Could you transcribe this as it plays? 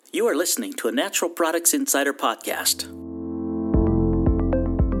You are listening to a Natural Products Insider podcast.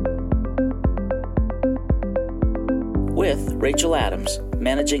 With Rachel Adams,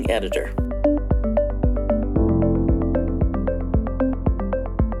 Managing Editor.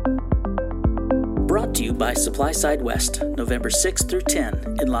 Brought to you by SupplySide West, November 6th through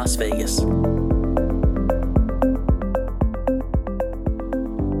 10 in Las Vegas.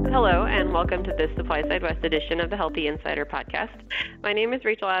 Hello, and welcome to this SupplySide West edition of the Healthy Insider podcast. My name is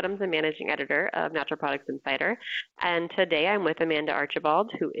Rachel Adams. I'm Managing Editor of Natural Products Insider, and today I'm with Amanda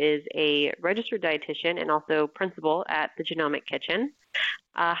Archibald, who is a registered dietitian and also principal at the Genomic Kitchen.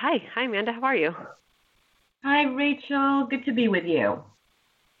 Hi, Amanda. How are you? Hi, Rachel. Good to be with you.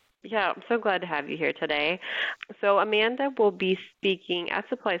 Yeah, I'm so glad to have you here today. So Amanda will be speaking at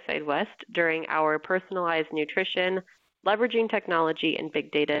SupplySide West during our Personalized Nutrition, Leveraging Technology and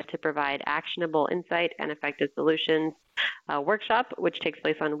Big Data to Provide Actionable Insight and Effective Solutions workshop, which takes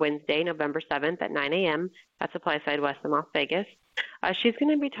place on Wednesday, November 7th at 9 a.m. at SupplySide West in Las Vegas. She's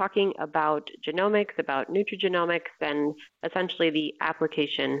going to be talking about genomics, about nutrigenomics, and essentially the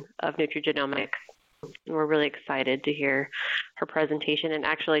application of nutrigenomics. And we're really excited to hear her presentation. And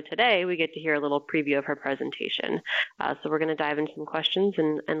actually today we get to hear a little preview of her presentation. So we're going to dive into some questions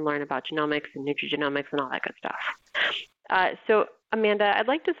and learn about genomics and nutrigenomics and all that good stuff. So Amanda, I'd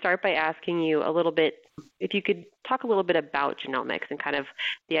like to start by asking you a little bit, if you could talk a little bit about genomics and kind of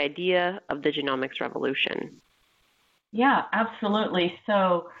the idea of the genomics revolution. Yeah, absolutely.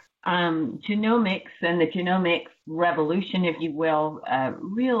 So genomics and the genomics revolution, if you will,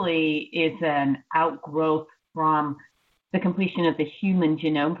 really is an outgrowth from the completion of the Human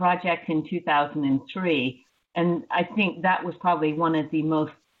Genome Project in 2003. And I think that was probably one of the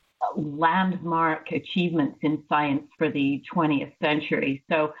most landmark achievements in science for the 20th century.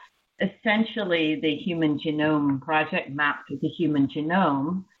 So essentially, the Human Genome Project mapped the human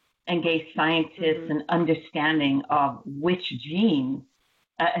genome and gave scientists an understanding of which genes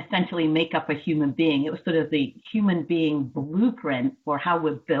essentially make up a human being. It was sort of the human being blueprint for how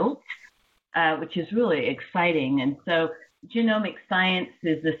we're built, which is really exciting. And so genomic science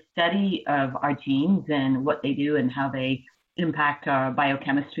is the study of our genes and what they do and how they impact our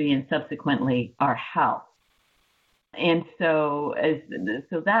biochemistry and subsequently our health. And so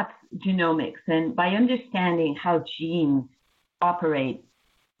that's genomics. And by understanding how genes operate,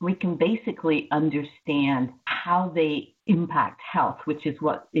 we can basically understand how they impact health, which is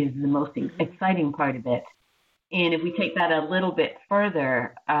what is the most exciting part of it. And if we take that a little bit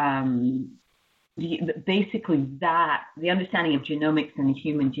further, basically the understanding of genomics and the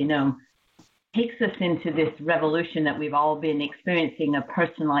human genome takes us into this revolution that we've all been experiencing of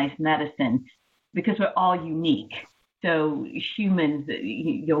personalized medicine, because we're all unique. So humans,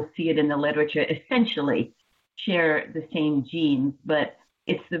 you'll see it in the literature, essentially share the same genes, but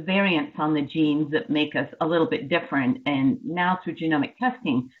it's the variants on the genes that make us a little bit different. And now through genomic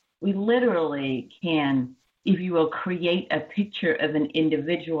testing, we literally can, if you will, create a picture of an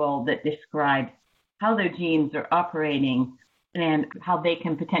individual that describes how their genes are operating and how they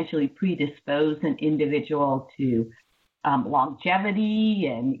can potentially predispose an individual to longevity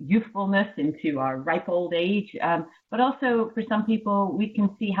and youthfulness into our ripe old age. But also for some people, we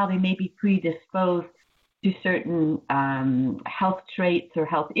can see how they may be predisposed to certain health traits or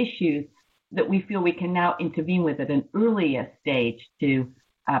health issues that we feel we can now intervene with at an earlier stage to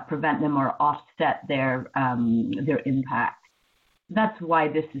prevent them or offset their impact. That's why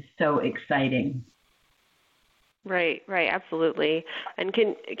this is so exciting. Right, absolutely. And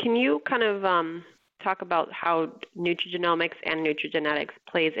can you kind of talk about how nutrigenomics and nutrigenetics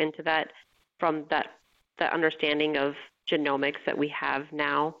plays into that, from that understanding of genomics that we have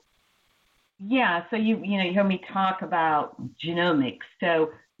now? Yeah, so you heard me talk about genomics.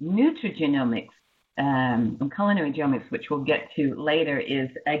 So nutrigenomics and culinary genomics, which we'll get to later, is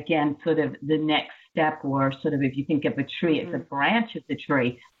again sort of the next step, or sort of, if you think of a tree, it's a branch of the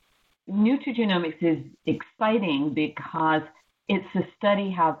tree. Nutrigenomics is exciting because it's the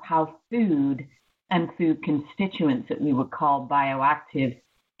study of how food and food constituents that we would call bioactives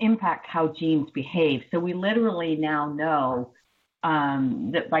impact how genes behave. So we literally now know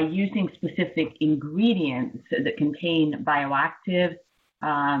that by using specific ingredients that contain bioactives,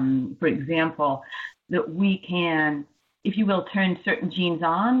 for example, that we can, if you will, turn certain genes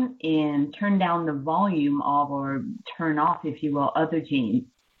on and turn down the volume of, or turn off, if you will, other genes.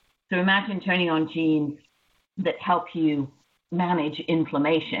 So imagine turning on genes that help you manage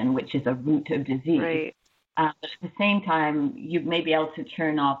inflammation, which is a root of disease. Right. At the same time, you may be able to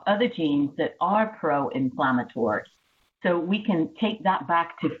turn off other genes that are pro-inflammatory. So we can take that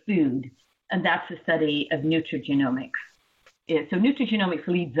back to food, and that's the study of nutrigenomics. so nutrigenomics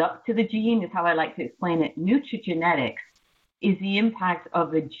leads up to the gene, is how I like to explain it. Nutrigenetics is the impact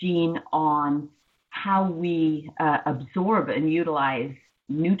of a gene on how we absorb and utilize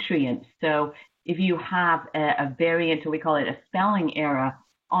nutrients. So if you have a variant, or we call it a spelling error,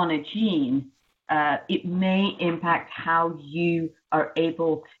 on a gene, it may impact how you are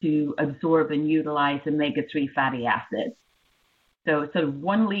able to absorb and utilize omega-3 fatty acids. So sort of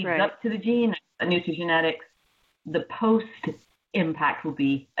one leads up to the gene, nutrigenetics. The post-impact will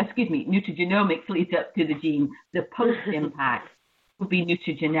be, nutrigenomics leads up to the gene. The post-impact will be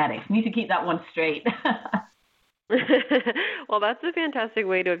nutrigenetics. Need to keep that one straight. Well, that's a fantastic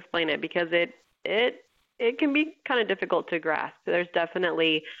way to explain it, because it can be kind of difficult to grasp. There's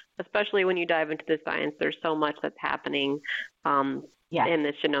definitely, especially when you dive into the science, there's so much that's happening in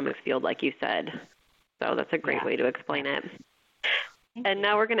this genomics field, like you said. So that's a great way to explain it. And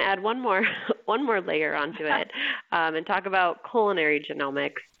now we're going to add one more layer onto it and talk about culinary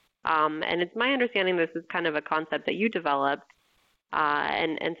genomics. And it's my understanding this is kind of a concept that you developed.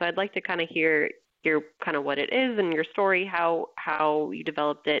 And so I'd like to kind of hear kind of what it is and your story, how you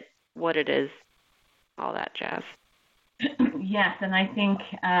developed it, what it is, all that jazz. Yes, and I think,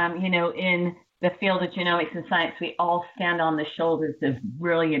 in the field of genomics and science, we all stand on the shoulders of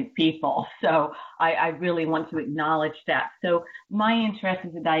brilliant people. So I really want to acknowledge that. So my interest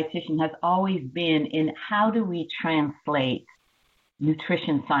as a dietitian has always been in how do we translate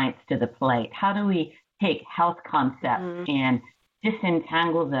nutrition science to the plate? How do we take health concepts and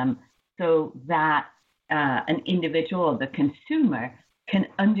disentangle them so that an individual or the consumer can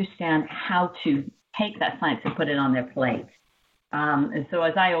understand how to take that science and put it on their plate? And so,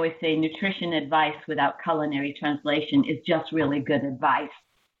 as I always say, nutrition advice without culinary translation is just really good advice.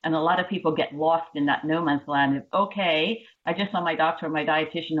 And a lot of people get lost in that no man's land of, okay, I just saw my doctor or my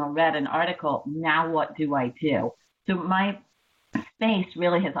dietitian or read an article. Now what do I do? So my space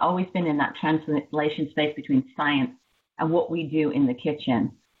really has always been in that translation space between science and what we do in the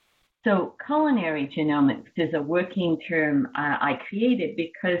kitchen. So culinary genomics is a working term I created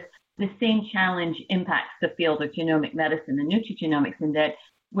because the same challenge impacts the field of genomic medicine and nutrigenomics, in that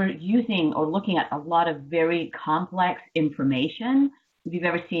we're using or looking at a lot of very complex information. If you've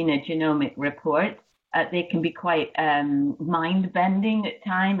ever seen a genomic report, they can be quite mind-bending at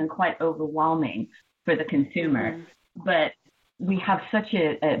times and quite overwhelming for the consumer. But we have such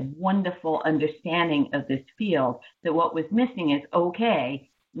a wonderful understanding of this field that what was missing is, okay,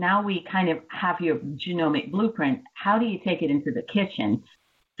 now we kind of have your genomic blueprint. How do you take it into the kitchen?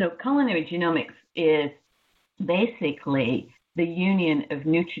 So culinary genomics is basically the union of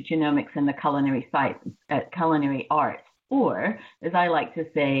nutrigenomics and the culinary science, culinary arts, or, as I like to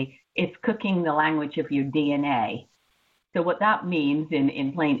say, it's cooking the language of your DNA. So what that means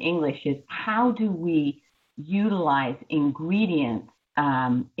in plain English is, how do we utilize ingredients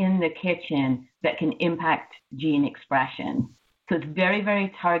in the kitchen that can impact gene expression? So it's very,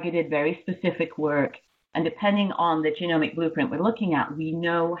 very targeted, very specific work. And depending on the genomic blueprint we're looking at, we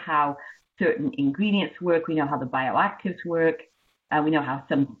know how certain ingredients work, we know how the bioactives work, we know how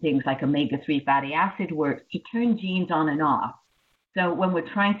some things like omega-3 fatty acid works to turn genes on and off. So when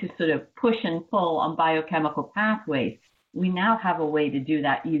we're trying to sort of push and pull on biochemical pathways, we now have a way to do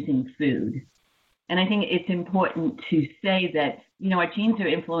that using food. And I think it's important to say that, our genes are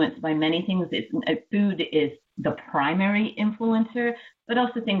influenced by many things. Food is the primary influencer, but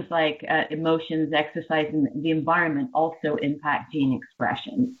also things like emotions, exercise, and the environment also impact gene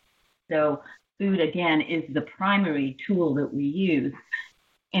expression. So food, again, is the primary tool that we use.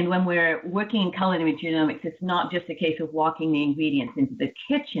 And when we're working in culinary genomics, it's not just a case of walking the ingredients into the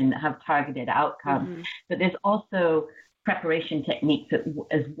kitchen that have targeted outcomes, but there's also preparation techniques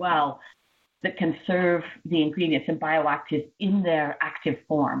as well that can serve the ingredients and bioactives in their active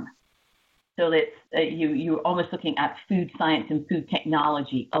form. So that you're almost looking at food science and food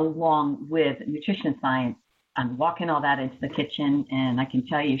technology along with nutrition science and walking all that into the kitchen. And I can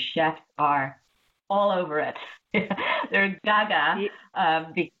tell you, chefs are all over it. They're gaga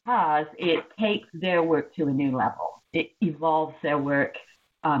because it takes their work to a new level. It evolves their work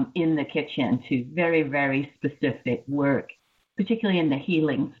in the kitchen to very, very specific work, particularly in the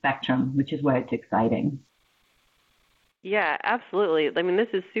healing spectrum, which is where it's exciting. Yeah, absolutely. I mean, this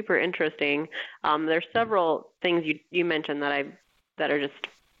is super interesting. There's several things you mentioned that are just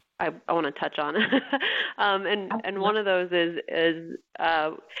I want to touch on, and one of those is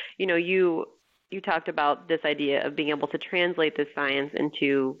you talked about this idea of being able to translate the science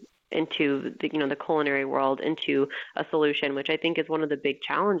into into the culinary world into a solution, which I think is one of the big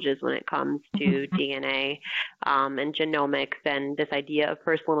challenges when it comes to DNA and genomics. And this idea of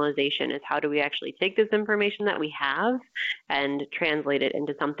personalization is how do we actually take this information that we have and translate it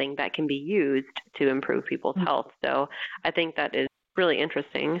into something that can be used to improve people's health. So I think that is really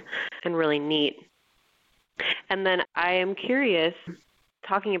interesting and really neat. And then I am curious,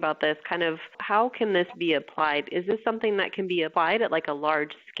 talking about this, kind of how can this be applied? Is this something that can be applied at like a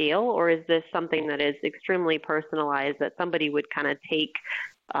large scale, or is this something that is extremely personalized that somebody would kind of take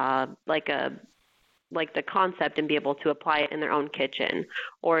like the concept and be able to apply it in their own kitchen?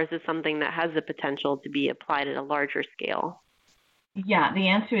 Or is this something that has the potential to be applied at a larger scale? Yeah, the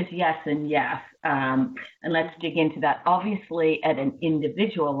answer is yes and yes. And let's dig into that. Obviously, at an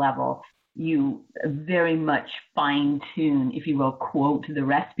individual level, you very much fine-tune, if you will, quote the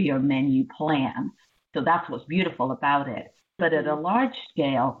recipe or menu plan. So that's what's beautiful about it. But at a large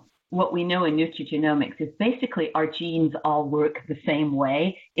scale, what we know in nutrigenomics is basically our genes all work the same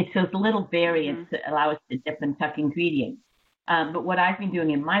way. It's those little variants that allow us to dip and tuck ingredients. But what I've been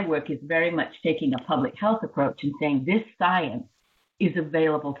doing in my work is very much taking a public health approach and saying this science is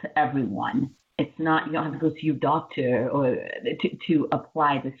available to everyone. It's not, you don't have to go to your doctor or to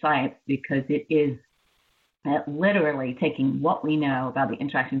apply the science, because it is literally taking what we know about the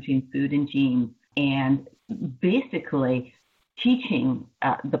interaction between food and genes and basically teaching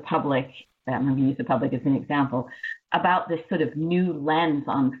the public, I'm going to use the public as an example, about this sort of new lens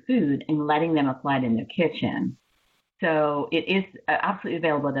on food and letting them apply it in their kitchen. So it is absolutely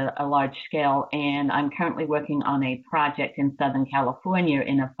available at a large scale, and I'm currently working on a project in Southern California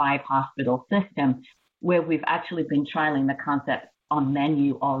in a 5-hospital system where we've actually been trialing the concept on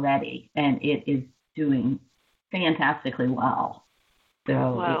menu already, and it is doing fantastically well. So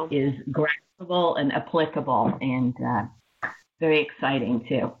wow. It is graspable and applicable and very exciting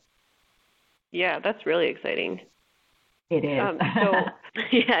too. Yeah, that's really exciting. It is.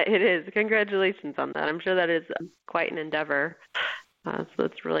 Yeah, it is. Congratulations on that. I'm sure that is quite an endeavor. So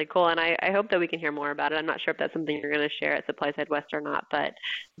it's really cool. And I hope that we can hear more about it. I'm not sure if that's something you're going to share at SupplySide West or not, but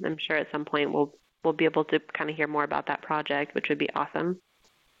I'm sure at some point we'll be able to kind of hear more about that project, which would be awesome.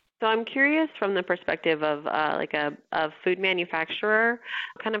 So I'm curious from the perspective of like a food manufacturer,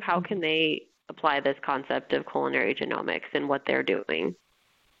 kind of how can they apply this concept of culinary genomics and what they're doing?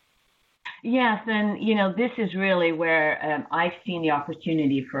 Yes, and this is really where I've seen the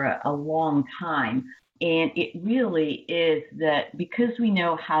opportunity for a long time, and it really is that because we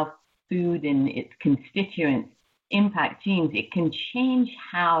know how food and its constituents impact genes, it can change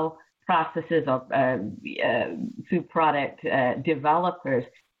how processes of food product developers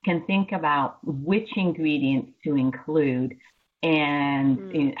can think about which ingredients to include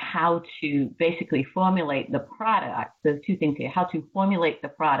and how to basically formulate the product. There's two things here: how to formulate the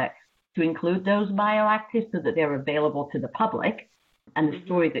product to include those bioactives so that they're available to the public, and the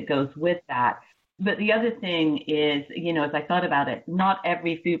story that goes with that. But the other thing is, as I thought about it, not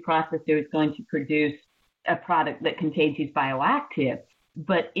every food processor is going to produce a product that contains these bioactives,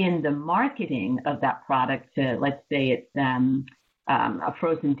 but in the marketing of that product, let's say it's a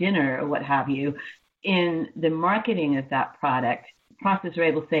frozen dinner or what have you, in the marketing of that product, processors are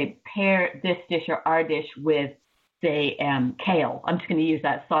able to say, pair this dish or our dish with, say, kale. I'm just going to use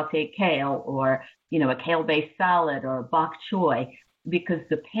that, sauteed kale, or, a kale-based salad or bok choy, because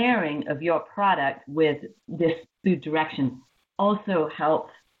the pairing of your product with this food direction also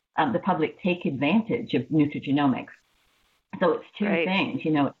helps the public take advantage of nutrigenomics. So it's two things,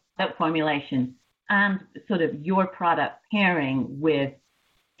 that formulation and sort of your product pairing with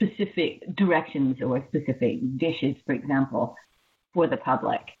specific directions or specific dishes, for example, for the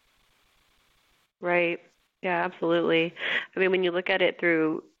public. Right. Yeah, absolutely. I mean, when you look at it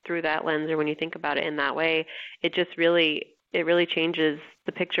through that lens, or when you think about it in that way, it just really changes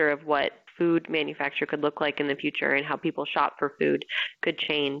the picture of what food manufacture could look like in the future, and how people shop for food could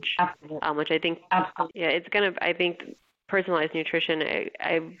change. Which I think, it's I think personalized nutrition,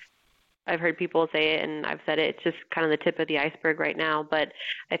 I've heard people say it, and I've said it, it's just kind of the tip of the iceberg right now, but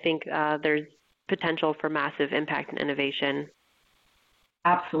I think there's potential for massive impact and innovation.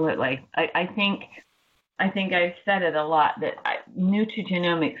 Absolutely. I think I've said it a lot, that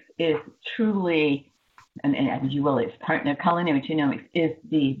nutrigenomics is truly, and as you will, its partner, culinary genomics, is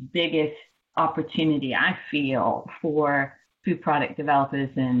the biggest opportunity, I feel, for food product developers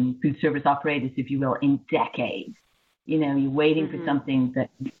and food service operators, if you will, in decades. You're waiting for something that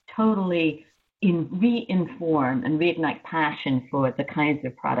totally re-inform and reignite passion for the kinds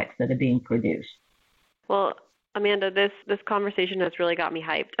of products that are being produced. Well, Amanda, this conversation has really got me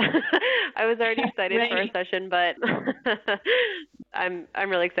hyped. I was already excited for our session, but I'm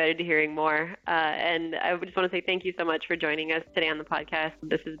really excited to hearing more. And I just want to say thank you so much for joining us today on the podcast.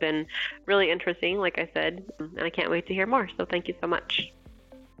 This has been really interesting, like I said, and I can't wait to hear more. So thank you so much.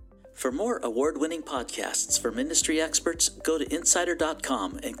 For more award-winning podcasts from industry experts, go to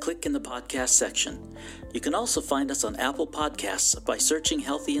insider.com and click in the podcast section. You can also find us on Apple Podcasts by searching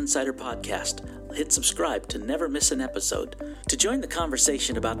Healthy Insider Podcast. Hit subscribe to never miss an episode. To join the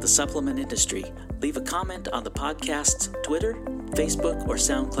conversation about the supplement industry, leave a comment on the podcast's Twitter, Facebook, or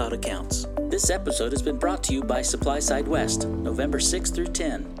SoundCloud accounts. This episode has been brought to you by SupplySide West, November 6 through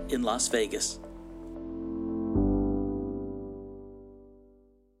 10 in Las Vegas.